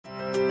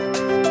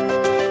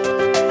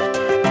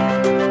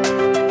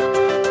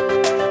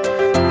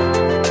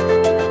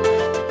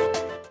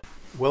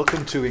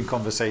Welcome to In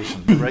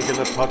Conversation, the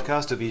regular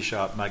podcast of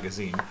eSharp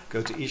magazine.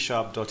 Go to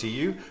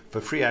esharp.eu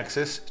for free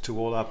access to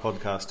all our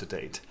podcasts to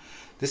date.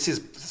 This is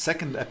the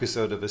second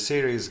episode of a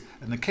series,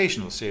 an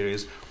occasional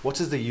series, What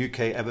has the UK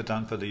ever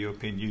done for the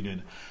European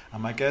Union?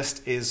 And my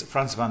guest is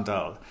Frans van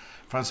Daele.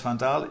 Frans van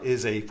Daele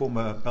is a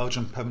former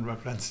Belgian Permanent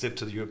Representative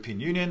to the European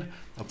Union,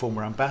 a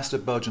former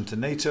Ambassador of Belgium to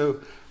NATO,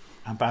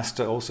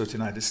 Ambassador also to the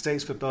United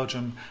States for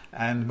Belgium,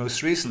 and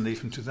most recently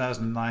from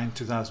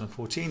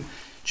 2009-2014,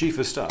 Chief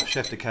of Staff,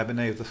 Chef de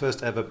Cabinet of the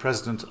first ever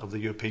President of the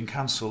European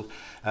Council,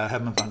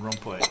 Herman van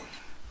Rompuy.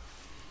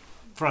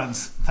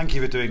 Frans, thank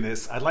you for doing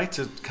this. I'd like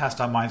to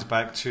cast our minds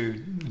back to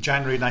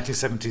January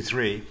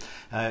 1973.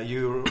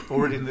 You were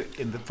already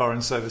in the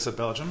Foreign Service of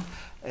Belgium.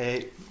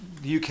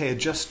 The UK had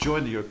just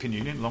joined the European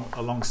Union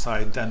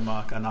alongside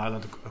Denmark and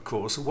Ireland, of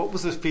course. What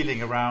was the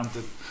feeling around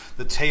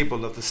the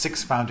table of the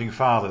six founding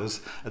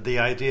fathers at the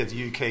idea of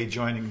the UK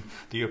joining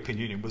the European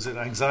Union? Was it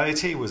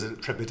anxiety? Was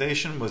it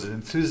trepidation? Was it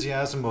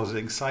enthusiasm? Was it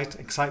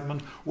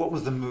excitement? What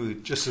was the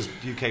mood just as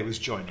the UK was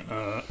joining?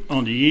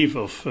 On the eve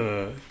of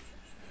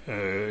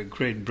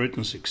Great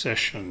Britain's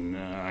accession,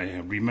 I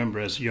remember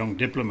as a young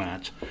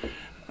diplomat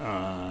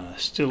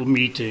still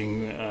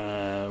meeting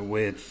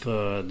with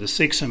the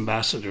six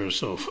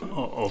ambassadors of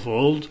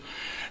old.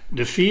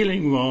 The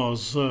feeling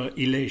was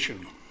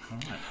elation.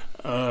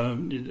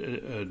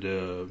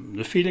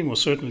 The feeling was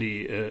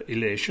certainly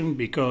elation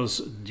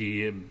because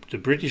the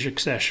British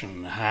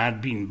accession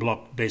had been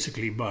blocked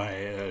basically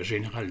by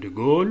General de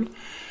Gaulle,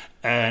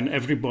 and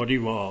everybody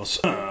was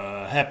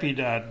happy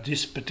that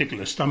this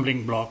particular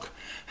stumbling block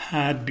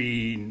had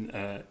been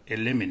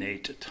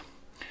eliminated.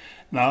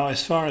 Now,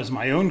 as far as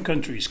my own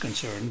country is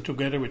concerned,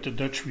 together with the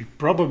Dutch, we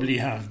probably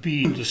have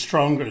been the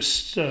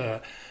strongest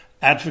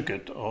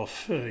advocate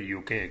of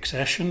UK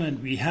accession,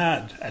 and we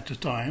had, at the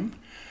time,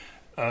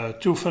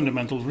 two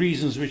fundamental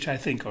reasons which I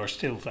think are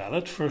still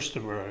valid. First,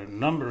 there were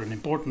an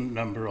important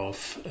number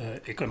of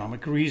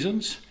economic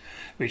reasons,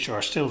 which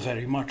are still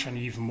very much and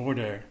even more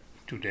there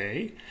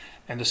today.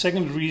 And the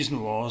second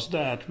reason was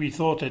that we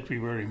thought that we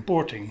were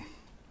importing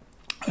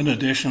an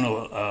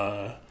additional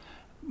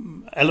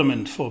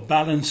element for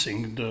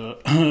balancing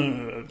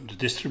the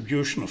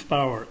distribution of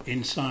power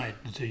inside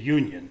the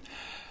Union.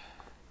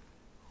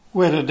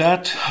 Whether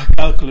that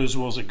calculus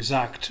was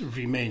exact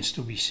remains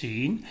to be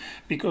seen,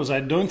 because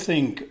I don't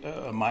think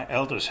my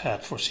elders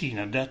had foreseen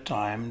at that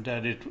time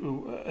that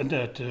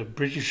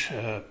British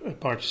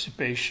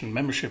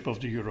membership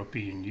of the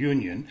European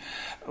Union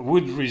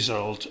would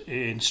result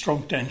in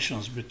strong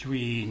tensions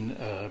between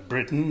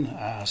Britain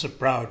as a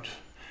proud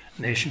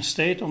nation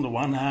state on the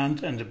one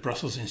hand and the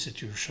Brussels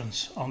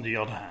institutions on the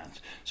other hand.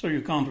 So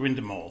you can't win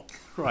them all.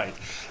 Right.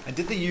 And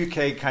did the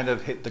UK kind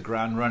of hit the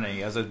ground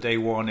running? As of day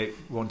one, it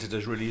wanted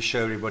to really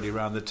show everybody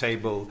around the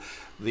table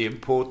the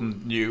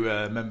important new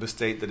member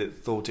state that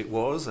it thought it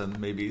was, and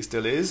maybe it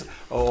still is?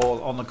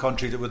 Or on the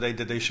contrary,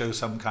 did they show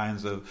some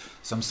signs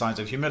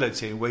of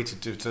humility and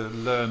waited to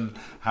learn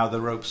how the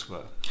ropes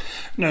were?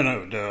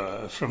 No.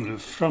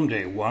 From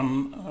day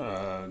one,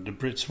 the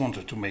Brits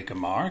wanted to make a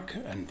mark,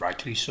 and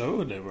rightly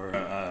so. They were,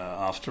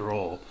 after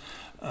all,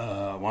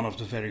 one of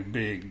the very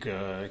big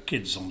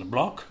kids on the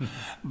block.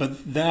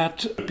 But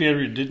that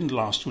period didn't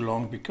last too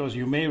long, because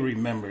you may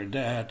remember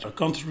that,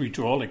 contrary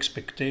to all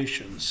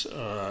expectations,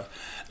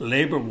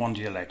 Labour won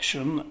the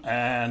election,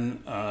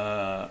 and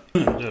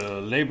the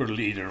Labour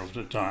leader of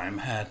the time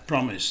had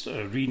promised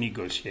a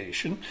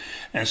renegotiation,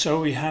 and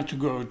so we had to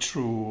go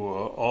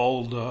through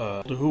all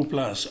the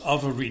hooplas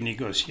of a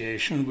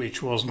renegotiation,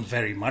 which wasn't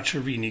very much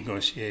a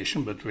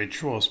renegotiation, but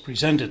which was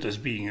presented as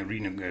being a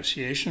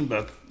renegotiation.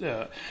 But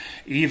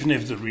even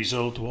if the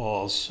result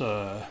was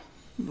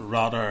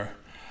rather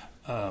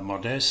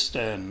modest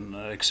and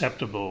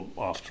acceptable,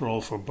 after all,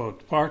 for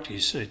both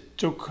parties, it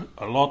took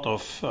a lot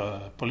of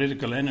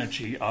political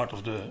energy out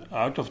of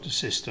the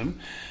system.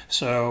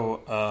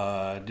 So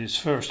this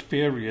first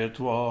period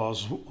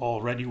was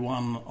already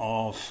one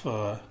of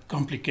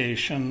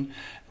complication,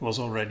 was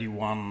already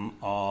one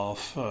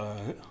of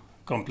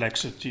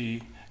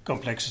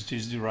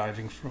complexities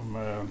deriving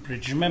from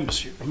British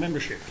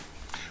membership.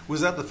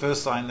 Was that the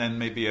first sign then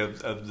maybe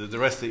of the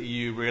rest of the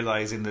EU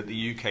realising that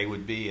the UK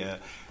would be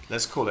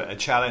let's call it a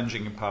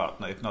challenging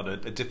partner, if not a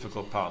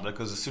difficult partner,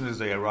 because as soon as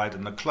they arrived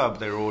in the club,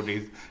 they were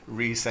already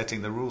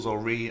resetting the rules or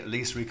at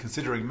least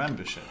reconsidering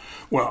membership?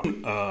 Well,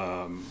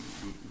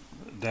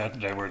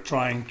 that they were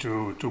trying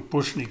to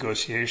push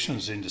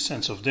negotiations in the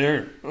sense of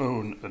their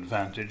own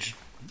advantage,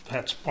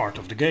 that's part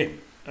of the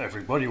game.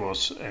 Everybody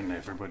was and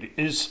everybody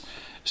is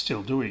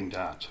still doing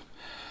that.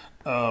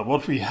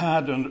 What we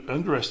had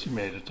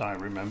underestimated, I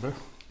remember,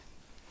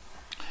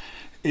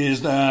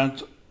 is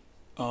that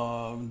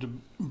the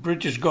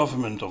British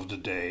government of the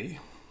day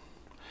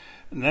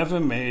never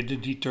made a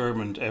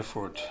determined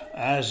effort,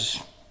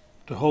 as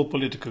the whole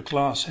political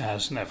class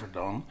has never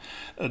done,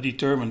 a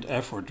determined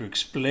effort to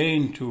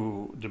explain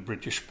to the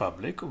British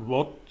public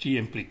what the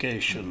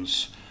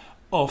implications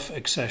of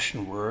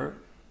accession were,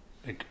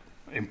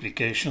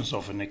 implications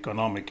of an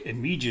economic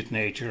immediate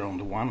nature on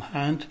the one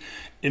hand,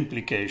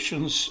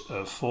 implications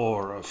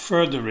for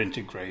further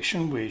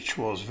integration, which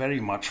was very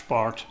much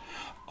part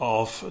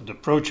of the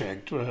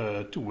project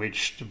to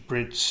which the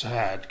Brits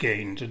had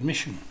gained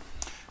admission.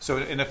 So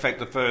in effect,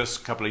 the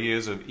first couple of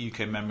years of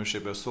UK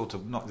membership were sort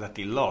of not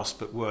exactly lost,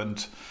 but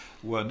weren't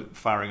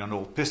firing on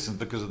all pistons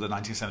because of the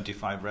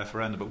 1975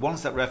 referendum. But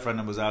once that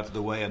referendum was out of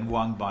the way and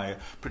won by a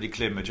pretty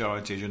clear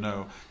majority, as you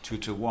know,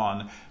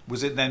 2-1,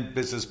 was it then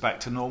business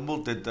back to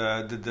normal? Did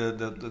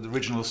the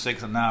original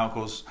six, and now of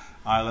course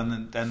Ireland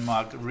and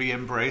Denmark,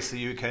 re-embrace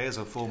the UK as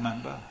a full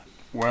member?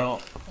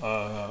 Well,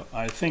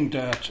 I think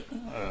that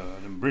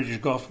the British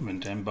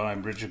government, and by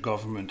British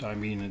government I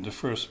mean in the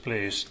first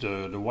place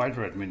the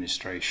wider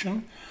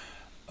administration,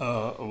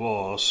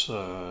 was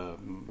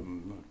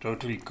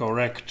totally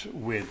correct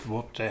with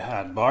what they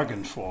had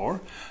bargained for,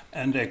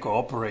 and they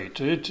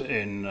cooperated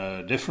in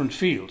different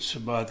fields,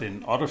 but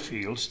in other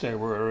fields they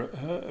were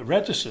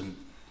reticent.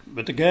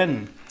 But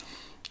again,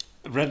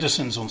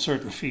 reticence on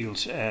certain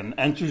fields and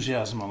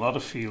enthusiasm on other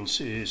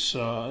fields is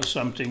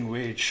something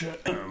which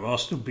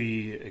was to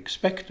be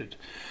expected.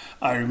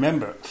 I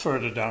remember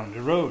further down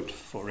the road,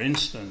 for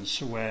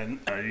instance, when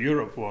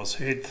Europe was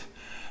hit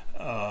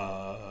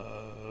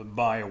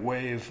by a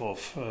wave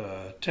of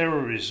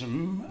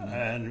terrorism,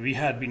 and we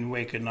had been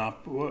woken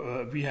up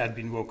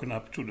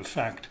to the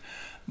fact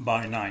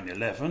by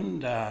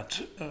 9/11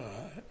 that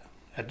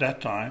at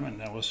that time,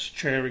 and I was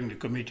chairing the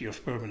Committee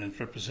of Permanent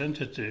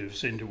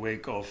Representatives in the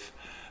wake of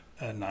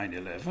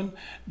 9/11,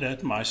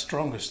 that my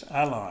strongest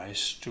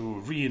allies to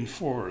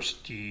reinforce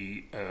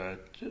the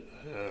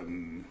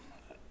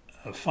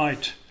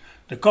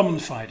common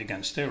fight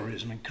against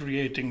terrorism and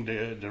creating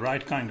the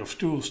right kind of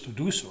tools to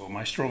do so,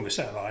 my strongest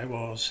ally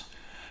was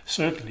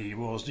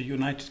the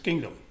United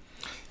Kingdom.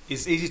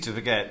 It's easy to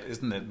forget,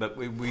 isn't it? But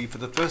we for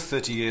the first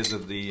 30 years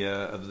of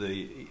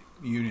the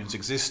Union's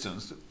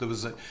existence, there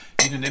was a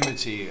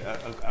unanimity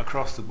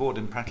across the board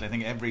in practically, I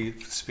think, every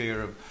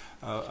sphere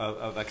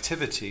of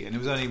activity, and it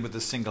was only with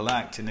the single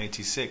act in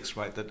 '86,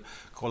 right, that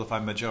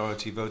qualified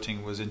majority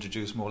voting was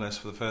introduced more or less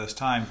for the first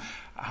time.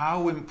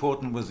 How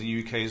important was the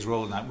UK's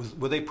role in that?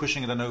 Were they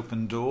pushing at an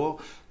open door,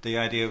 the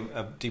idea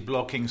of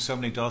deblocking so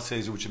many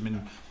dossiers which had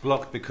been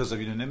blocked because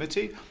of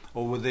unanimity,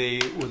 or were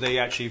they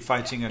actually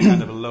fighting a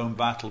kind of a lone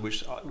battle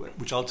which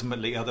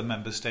ultimately other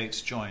member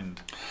states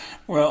joined?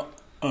 Well,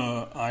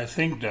 I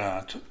think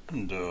that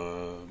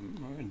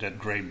that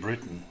Great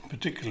Britain,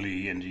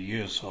 particularly in the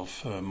years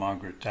of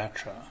Margaret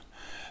Thatcher,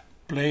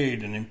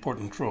 played an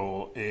important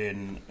role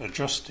in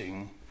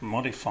adjusting,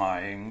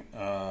 modifying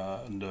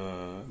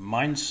the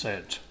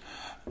mindset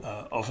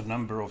of a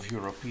number of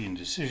European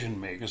decision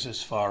makers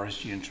as far as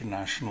the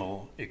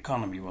international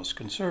economy was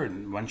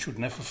concerned. One should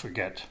never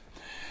forget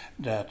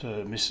that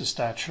Mrs.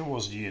 Thatcher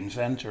was the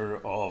inventor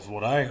of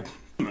what I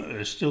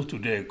still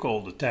today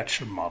call the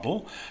Thatcher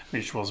model,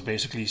 which was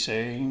basically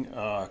saying,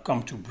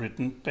 come to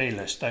Britain, pay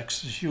less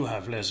taxes, you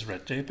have less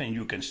red tape, and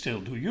you can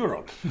still do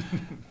Europe.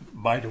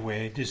 By the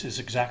way, this is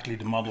exactly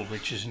the model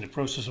which is in the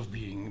process of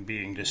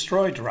being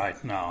destroyed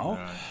right now.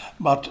 Right.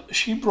 But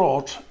she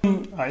brought,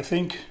 I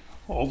think,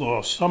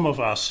 although some of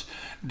us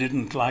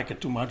didn't like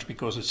it too much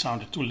because it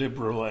sounded too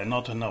liberal and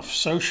not enough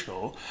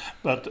social,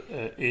 but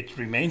it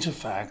remains a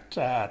fact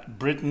that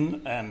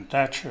Britain and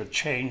Thatcher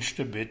changed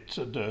a bit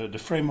the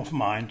frame of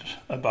mind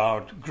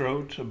about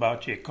growth,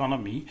 about the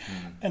economy,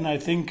 and I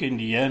think in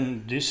the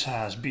end this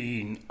has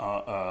been,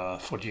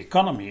 for the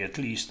economy at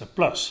least, a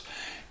plus.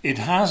 It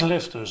has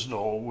left us,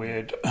 though,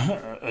 with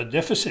a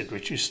deficit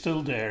which is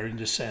still there, in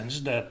the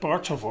sense that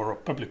parts of our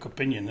public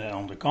opinion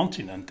on the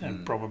continent,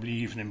 and probably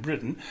even in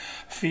Britain,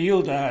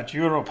 feel that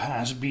Europe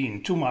has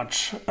been too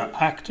much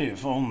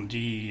active on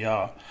the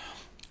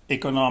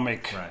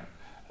economic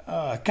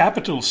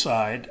capital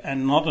side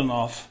and not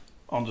enough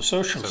on the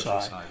social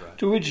side. Right.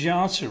 To which the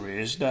answer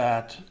is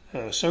that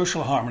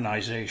social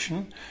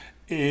harmonization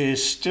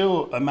is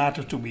still a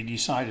matter to be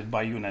decided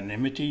by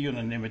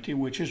unanimity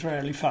which is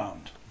rarely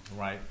found.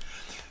 Right.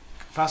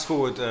 Fast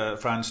forward,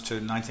 Frans, to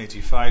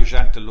 1985,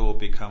 Jacques Delors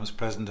becomes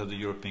president of the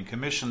European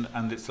Commission,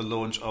 and it's the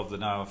launch of the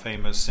now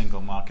famous single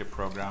market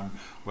programme,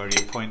 where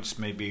he appoints,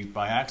 maybe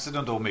by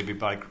accident or maybe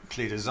by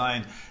clear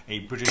design, a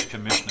British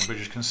commissioner, a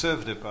British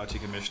Conservative Party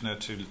commissioner,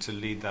 to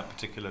lead that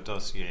particular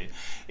dossier.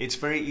 It's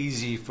very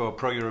easy for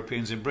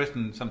pro-Europeans in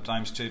Britain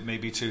sometimes to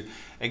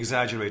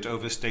exaggerate,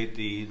 overstate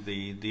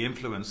the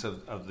influence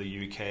of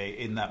the UK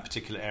in that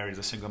particular area,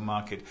 the single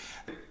market.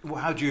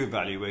 How do you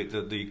evaluate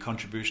the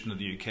contribution of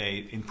the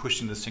UK in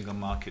pushing the single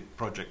market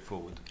project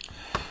forward?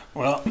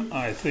 Well,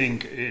 I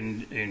think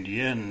in the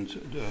end,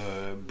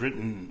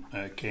 Britain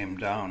came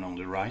down on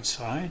the right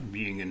side,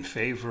 being in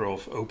favor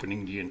of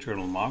opening the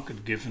internal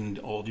market, given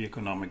all the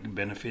economic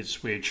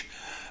benefits which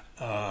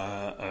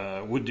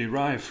would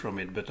derive from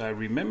it. But I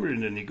remember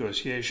in the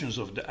negotiations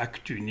of the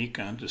Act Unique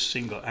and the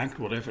Single Act,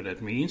 whatever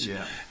that means,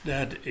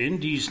 that in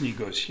these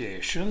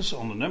negotiations,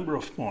 on a number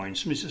of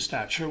points, Mrs.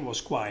 Thatcher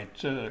was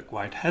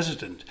quite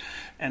hesitant.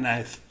 And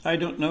I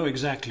don't know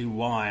exactly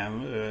why.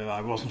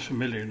 I wasn't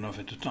familiar enough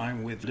at the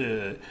time with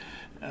the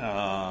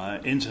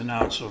ins and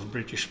outs of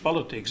British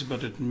politics,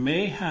 but it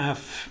may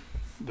have,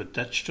 but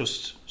that's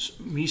just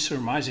me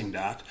surmising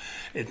that,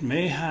 it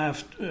may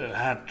have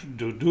had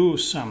to do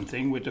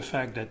something with the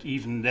fact that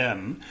even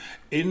then,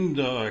 in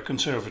the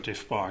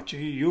Conservative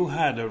Party, you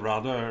had a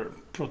rather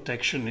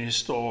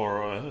protectionist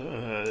or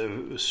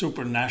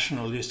super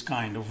nationalist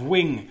kind of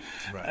wing.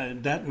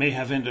 Right. That may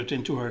have entered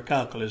into her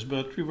calculus,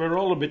 but we were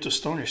all a bit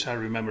astonished, I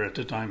remember at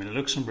the time in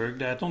Luxembourg,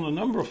 that on a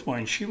number of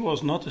points she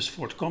was not as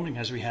forthcoming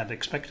as we had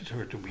expected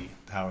her to be.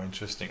 How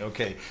interesting.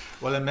 Okay.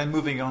 Well, and then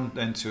moving on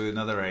then to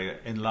another area,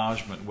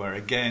 enlargement, where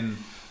again,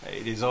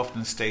 it is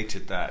often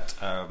stated that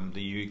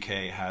the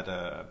UK had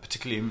a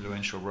particularly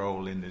influential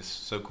role in this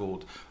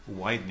so-called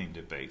widening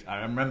debate.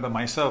 I remember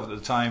myself at the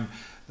time,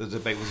 the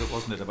debate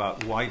wasn't it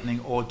about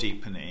widening or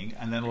deepening,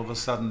 and then all of a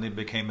sudden it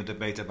became a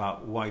debate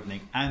about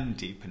widening and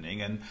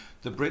deepening, and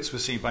the Brits were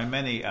seen by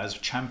many as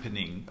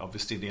championing,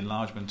 obviously, the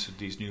enlargement of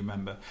these new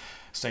member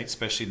states,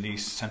 especially in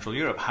East Central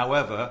Europe.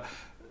 However,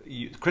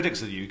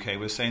 critics of the UK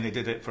were saying they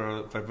did it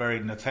for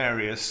very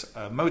nefarious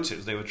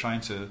motives. They were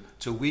trying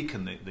to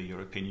weaken the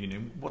European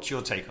Union. What's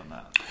your take on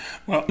that?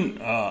 Well,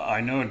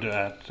 I know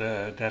that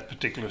that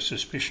particular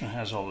suspicion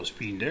has always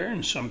been there,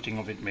 and something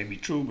of it may be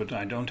true, but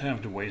I don't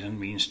have the ways and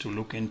means to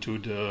look into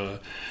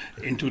the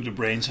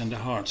brains and the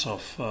hearts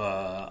of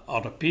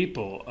other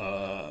people.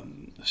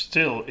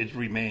 Still, it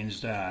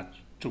remains that,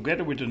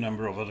 together with a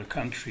number of other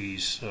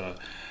countries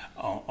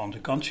on the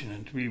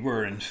continent, we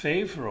were in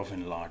favor of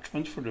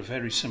enlargement for the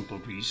very simple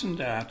reason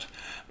that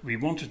we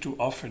wanted to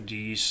offer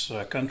these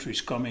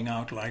countries coming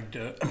out like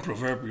the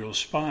proverbial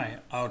spy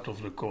out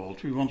of the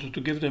cold. We wanted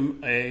to give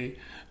them a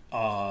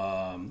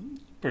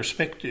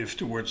perspective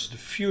towards the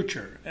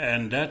future,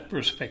 and that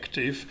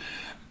perspective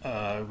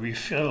we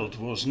felt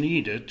was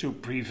needed to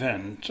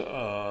prevent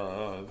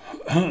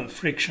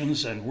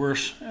frictions and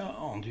worse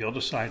on the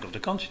other side of the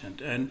continent.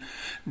 And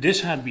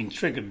this had been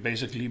triggered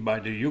basically by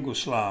the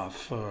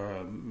Yugoslav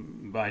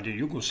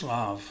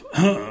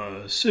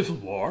civil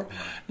war,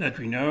 that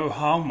we know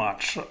how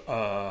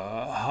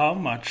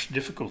much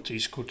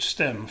difficulties could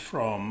stem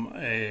from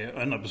a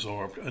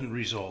unabsorbed,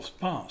 unresolved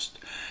past.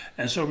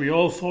 And so we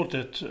all thought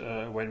that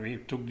when we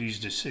took these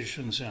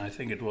decisions, and I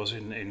think it was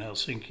in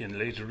Helsinki and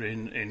later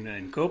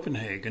in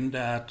Copenhagen,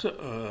 that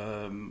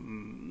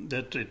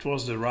it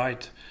was the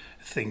right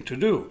thing to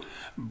do.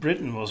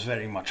 Britain was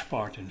very much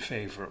part in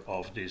favor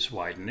of this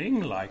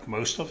widening, like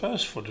most of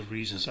us, for the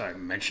reasons I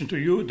mentioned to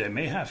you. They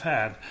may have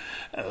had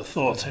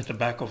thoughts at the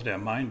back of their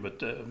mind, but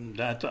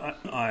that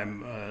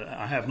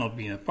I have not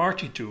been a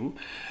party to.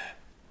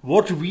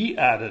 What we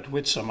added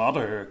with some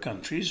other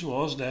countries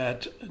was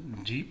that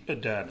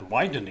that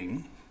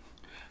widening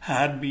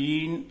had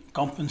been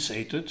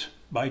compensated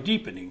by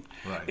deepening.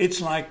 Right. It's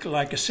like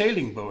a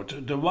sailing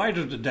boat. The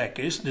wider the deck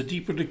is, the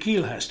deeper the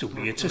keel has to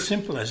be. It's as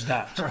simple as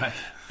that. Right.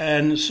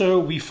 And so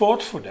we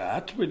fought for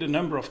that with a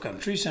number of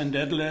countries, and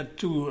that led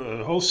to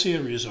a whole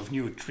series of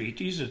new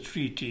treaties: the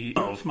Treaty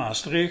of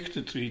Maastricht,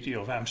 the Treaty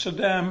of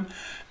Amsterdam,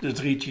 the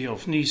Treaty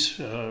of Nice,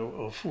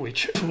 for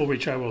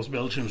which I was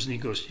Belgium's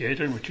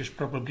negotiator, which is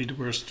probably the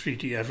worst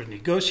treaty ever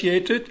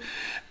negotiated.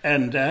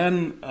 And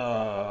then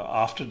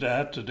after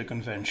that, the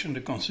Convention,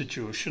 the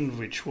Constitution,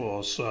 which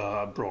was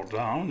brought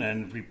down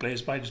and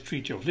replaced by the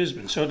Treaty of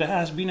Lisbon. So there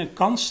has been a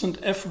constant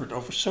effort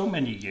over so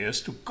many years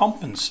to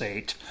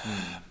compensate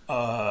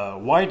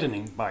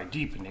widening by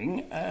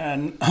deepening,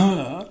 and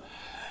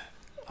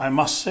I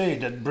must say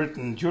that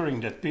Britain during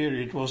that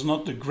period was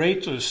not the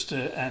greatest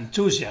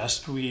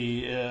enthusiast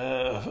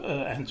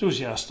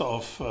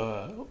of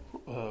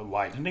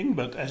widening,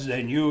 but as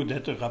they knew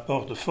that the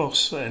rapport de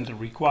force and the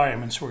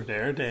requirements were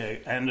there,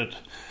 they ended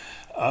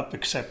up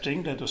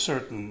accepting that a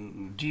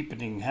certain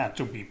deepening had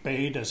to be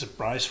paid as a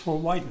price for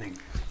widening.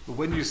 But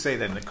when you say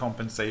then the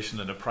compensation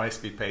and a price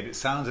to be paid, it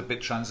sounds a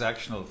bit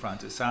transactional,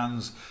 Frans. It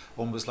sounds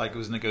almost like it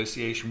was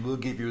negotiation. We'll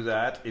give you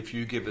that if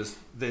you give us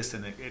this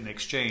in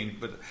exchange.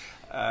 But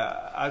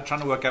I'm trying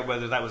to work out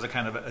whether that was a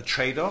kind of a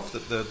trade-off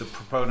that the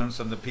proponents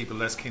and the people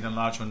less keen on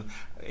enlargement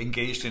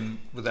engaged in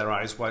with their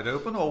eyes wide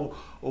open, or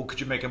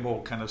could you make a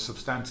more kind of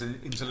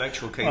substantive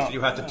intellectual case that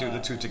you had to do the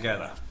two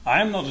together?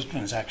 I'm not a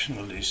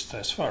transactionalist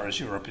as far as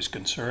Europe is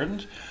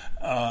concerned,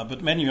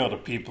 but many other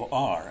people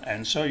are,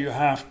 and so you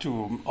have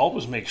to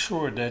always make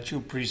sure that you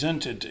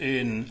present it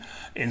in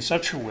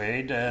such a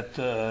way that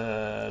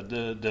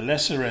the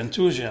lesser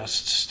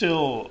enthusiasts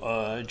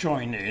still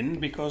join in,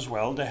 because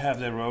well, they have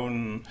their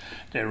own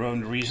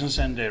reasons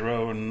and their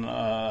own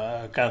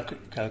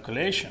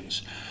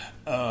calculations.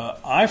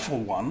 I, for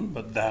one,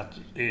 but that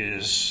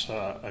is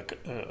a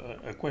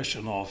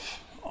question of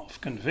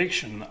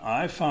conviction,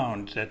 I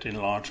found that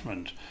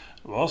enlargement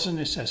was a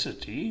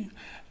necessity,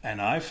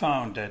 And I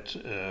found that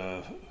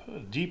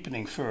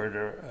deepening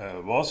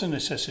further was a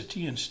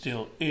necessity and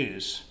still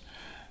is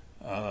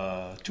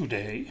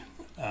today.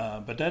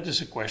 But that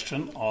is a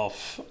question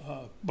of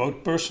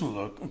both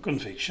personal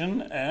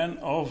conviction and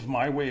of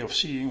my way of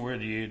seeing where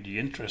the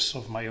interests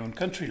of my own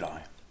country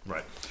lie.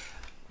 Right.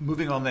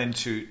 Moving on then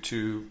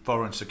to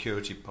foreign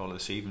security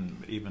policy,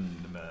 even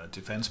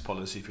defence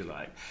policy, if you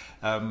like.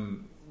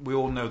 We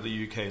all know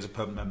the UK is a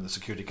permanent member of the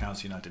Security Council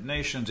of the United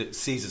Nations. It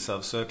sees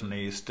itself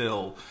certainly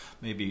still,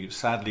 maybe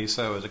sadly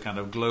so, as a kind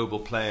of global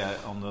player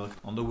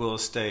on the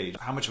world stage.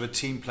 How much of a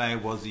team player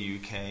was the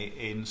UK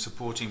in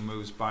supporting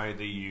moves by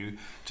the EU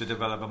to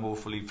develop a more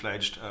fully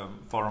fledged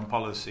foreign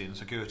policy and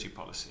security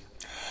policy?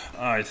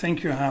 I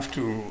think you have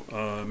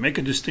to make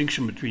a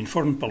distinction between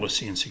foreign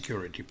policy and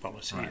security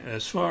policy. Right.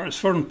 As far as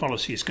foreign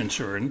policy is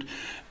concerned,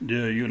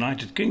 the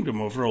United Kingdom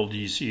over all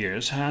these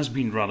years has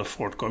been rather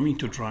forthcoming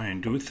to try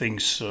and do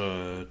things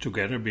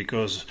together,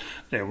 because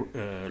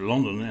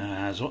London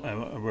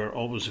were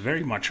always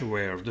very much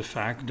aware of the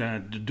fact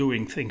that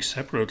doing things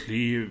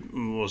separately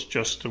was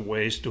just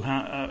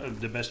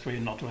the best way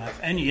not to have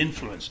any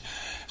influence.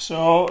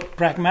 So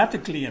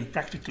pragmatically and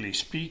practically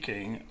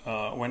speaking,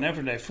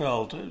 whenever they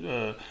felt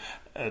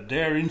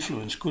their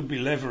influence could be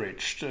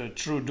leveraged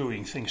through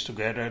doing things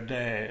together,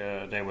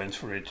 they went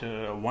for it.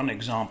 One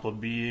example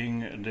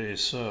being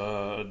this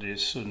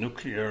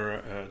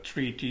nuclear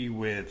treaty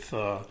with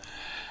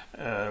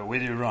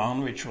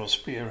Iran, which was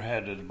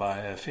spearheaded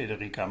by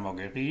Federica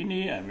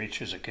Mogherini, and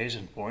which is a case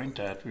in point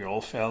that we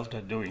all felt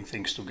that doing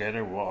things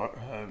together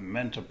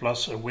meant a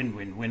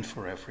win-win-win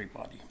for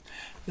everybody.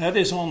 That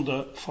is on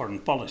the foreign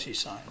policy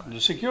side. Right.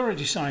 The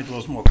security side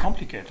was more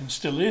complicated, and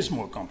still is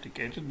more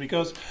complicated,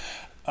 because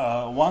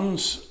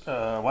once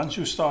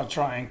you start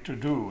trying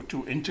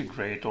to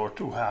integrate or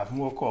to have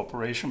more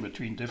cooperation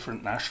between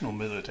different national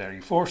military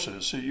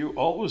forces, you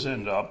always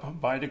end up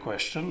by the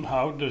question,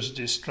 how does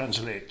this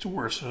translate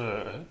towards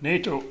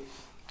NATO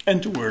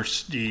and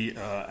towards the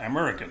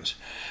Americans?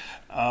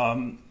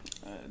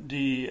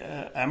 The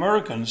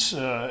Americans,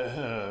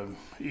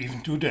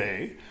 even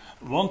today,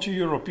 want the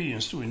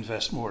Europeans to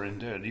invest more in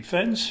their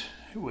defense,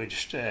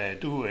 which they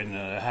do in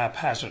a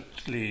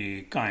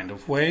haphazardly kind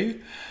of way,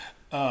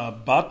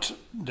 but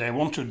they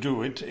want to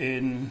do it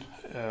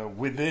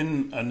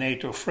within a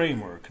NATO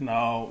framework.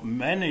 Now,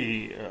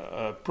 many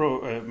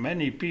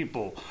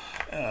people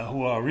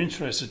who are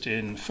interested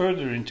in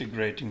further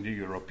integrating the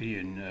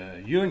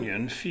European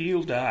Union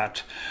feel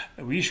that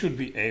we should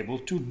be able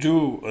to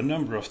do a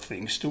number of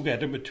things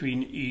together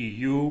between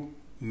EU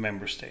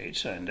member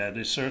states, and that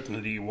is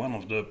certainly one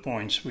of the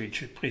points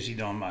which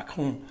President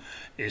Macron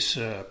is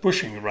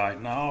pushing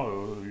right now.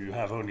 You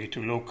have only to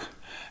look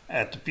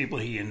at the people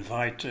he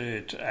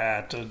invited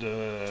at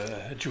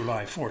the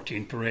July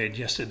 14 parade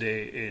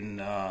yesterday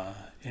in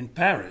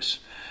Paris.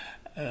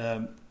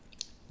 That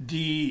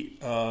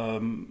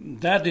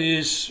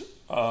is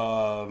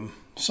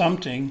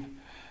something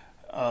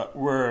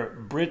where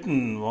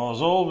Britain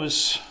was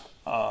always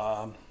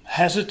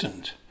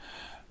hesitant,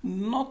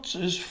 not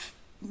as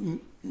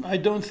I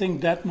don't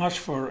think that much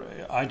for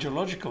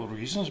ideological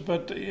reasons,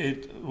 but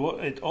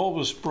it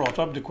always brought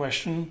up the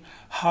question: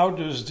 how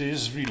does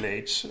this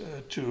relate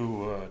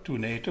to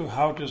NATO?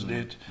 How does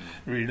it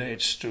relate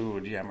to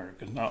the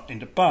Americans? Now, in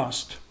the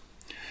past,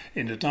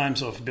 in the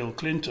times of Bill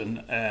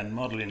Clinton and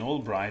Madeleine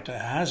Albright, there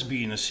has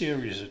been a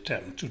serious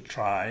attempt to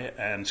try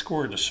and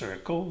square the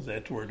circle.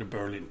 That were the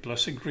Berlin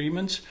Plus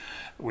agreements,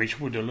 which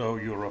would allow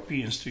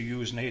Europeans to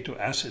use NATO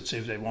assets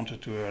if they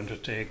wanted to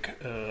undertake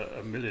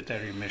a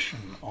military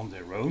mission on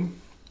their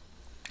own.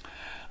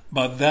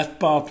 But that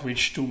path,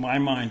 which to my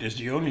mind is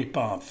the only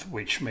path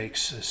which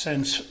makes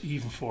sense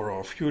even for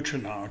our future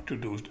now, to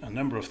do a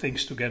number of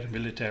things together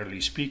militarily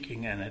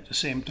speaking, and at the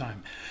same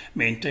time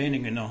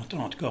maintaining an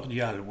entente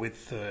cordiale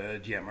with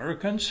the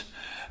Americans,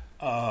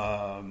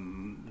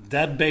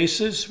 that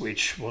basis,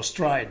 which was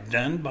tried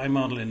then by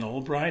Madeleine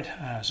Albright,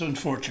 has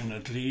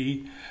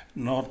unfortunately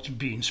not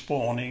been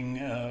spawning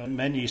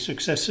many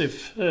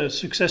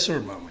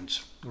successor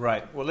moments.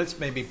 Right. Well, let's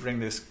maybe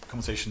bring this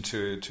conversation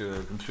to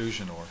a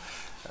conclusion, or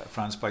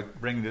Frans, by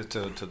bringing it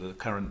to the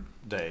current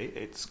day,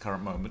 its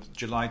current moment,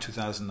 July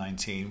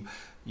 2019.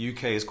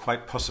 UK is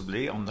quite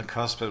possibly on the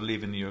cusp of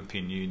leaving the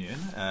European Union,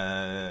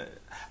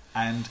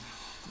 and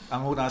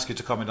I won't ask you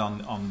to comment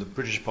on the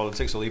British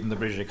politics or even the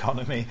British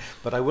economy,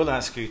 but I will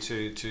ask you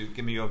to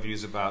give me your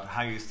views about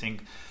how you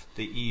think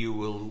the EU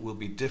will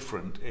be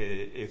different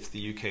if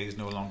the UK is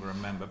no longer a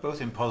member,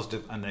 both in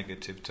positive and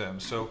negative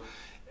terms. So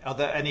are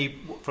there any,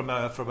 from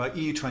a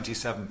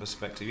EU27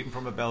 perspective, even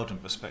from a Belgian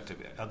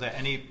perspective, are there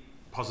any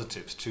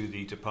positives to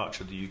the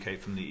departure of the UK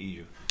from the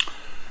EU?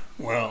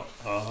 Well,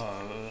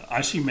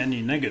 I see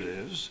many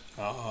negatives,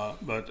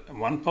 but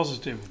one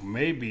positive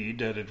may be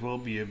that it will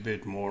be a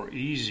bit more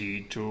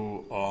easy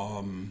to,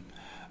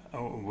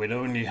 with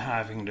only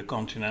having the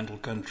continental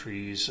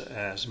countries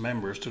as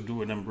members, to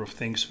do a number of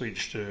things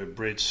which the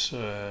Brits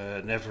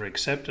never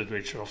accepted,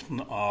 which often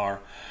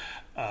are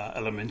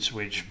elements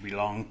which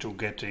belong to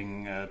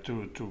getting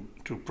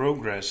to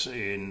progress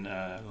in,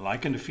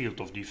 like in the field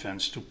of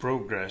defense, to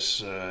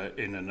progress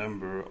in a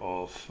number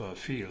of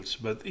fields.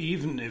 But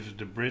even if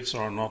the Brits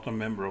are not a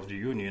member of the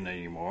Union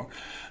anymore,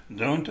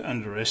 don't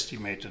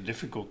underestimate the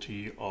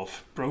difficulty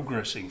of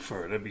progressing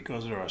further,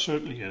 because there are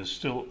certainly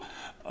still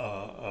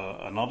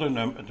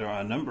there are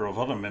a number of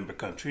other member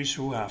countries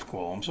who have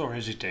qualms or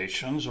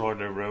hesitations or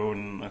their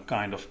own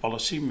kind of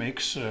policy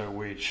mix,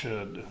 which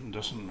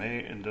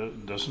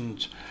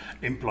doesn't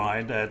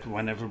imply that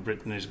whenever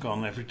Britain is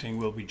gone, everything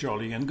will be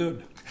jolly and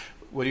good.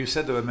 Well, you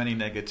said there were many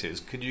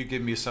negatives. Could you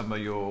give me some of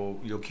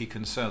your key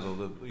concerns,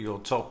 or your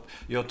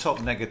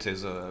top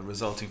negatives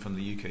resulting from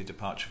the UK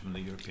departure from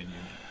the European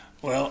Union?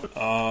 Well,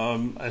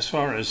 as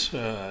far as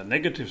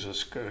negatives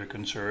are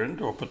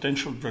concerned, or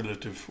potential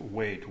relative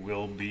weight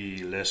will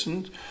be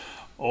lessened.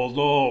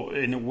 Although,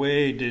 in a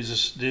way,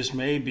 this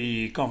may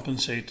be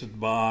compensated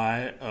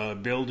by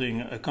building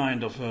a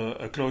kind of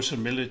a closer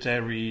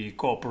military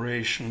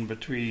cooperation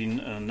between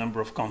a number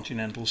of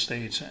continental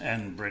states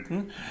and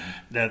Britain.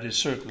 That is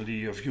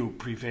certainly a view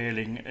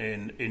prevailing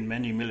in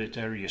many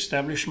military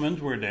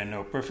establishments, where they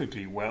know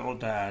perfectly well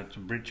that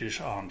British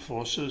armed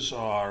forces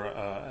are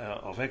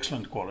of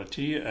excellent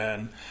quality,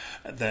 and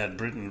that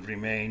Britain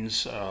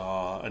remains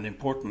an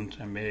important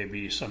and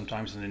maybe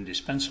sometimes an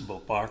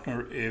indispensable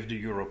partner if the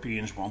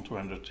Europeans want to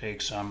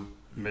undertake some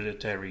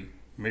military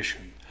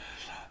mission.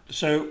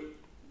 So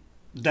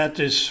that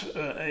is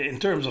in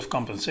terms of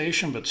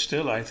compensation, but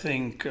still I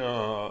think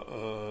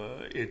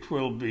it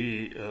will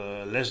be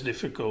less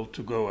difficult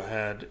to go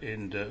ahead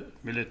in the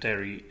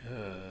military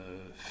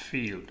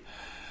field.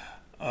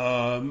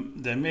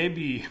 There may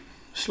be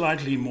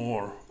slightly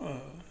more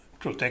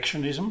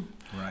protectionism.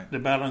 Right. The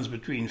balance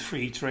between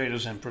free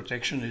traders and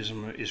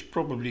protectionism is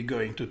probably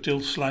going to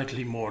tilt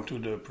slightly more to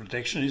the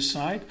protectionist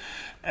side,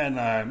 and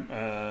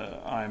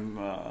I'm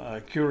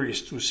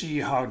curious to see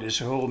how this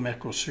whole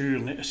Mercosur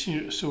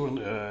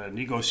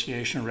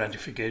negotiation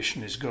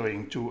ratification is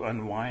going to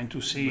unwind,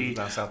 to see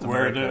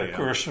where the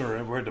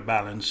cursor, where the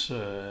balance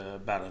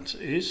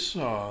is,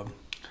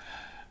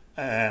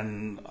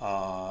 and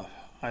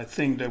I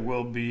think there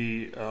will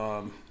be.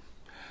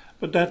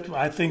 But that,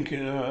 I think,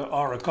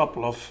 are a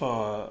couple of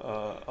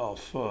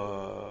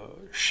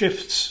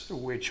shifts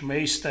which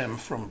may stem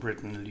from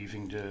Britain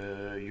leaving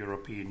the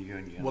European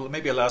Union. Well,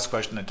 maybe a last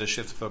question to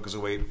shift the focus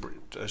away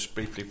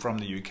briefly from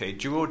the UK.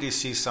 Do you already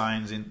see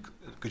signs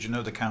because you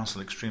know the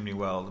Council extremely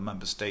well, the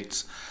Member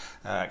States'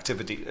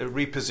 activity, a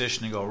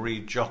repositioning or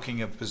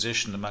rejockeying of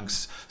position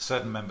amongst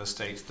certain Member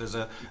States? There's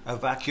a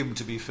vacuum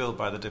to be filled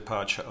by the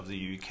departure of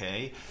the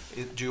UK.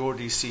 Do you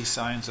already see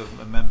signs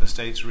of Member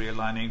States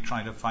realigning,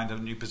 trying to find a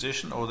new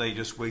position, or are they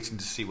just waiting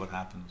to see what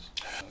happens?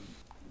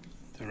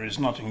 There is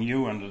nothing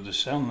new under the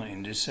sun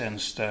in the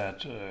sense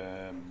that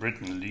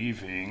Britain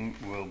leaving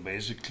will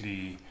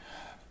basically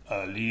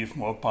leave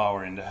more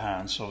power in the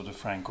hands of the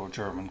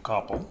Franco-German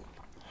couple.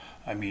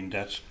 I mean,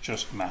 that's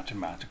just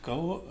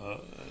mathematical.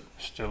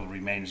 Still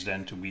remains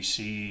then to be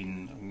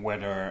seen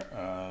whether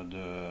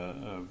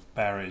the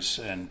Paris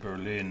and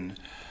Berlin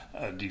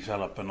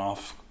develop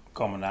enough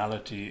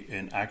commonality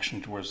in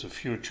action towards the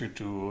future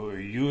to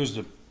use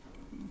the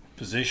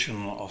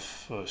position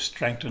of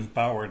strengthened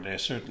power they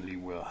certainly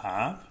will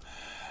have.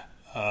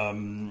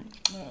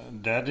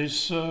 That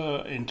is,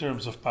 in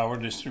terms of power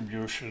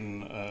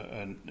distribution,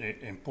 an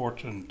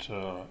important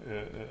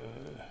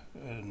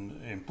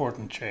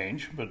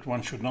change. But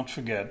one should not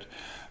forget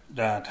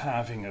that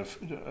having a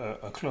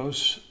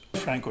close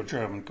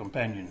Franco-German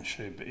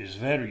companionship is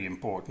very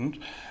important,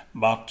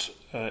 but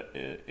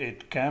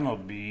it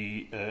cannot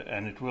be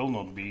and it will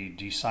not be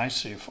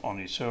decisive on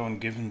its own,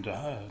 given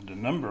the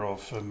number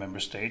of member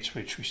states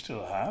which we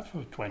still have,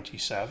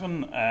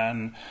 27,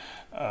 and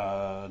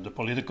the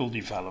political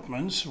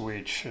developments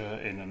which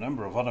in a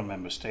number of other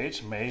member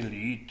states may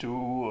lead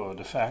to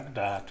the fact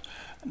that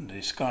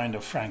this kind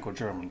of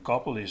Franco-German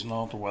couple is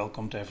not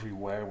welcomed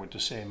everywhere with the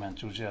same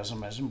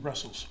enthusiasm as in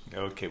Brussels.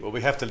 Okay, well,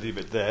 we have to leave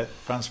it there.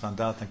 Frans van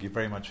Daele, thank you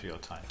very much for your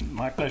time.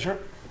 My pleasure.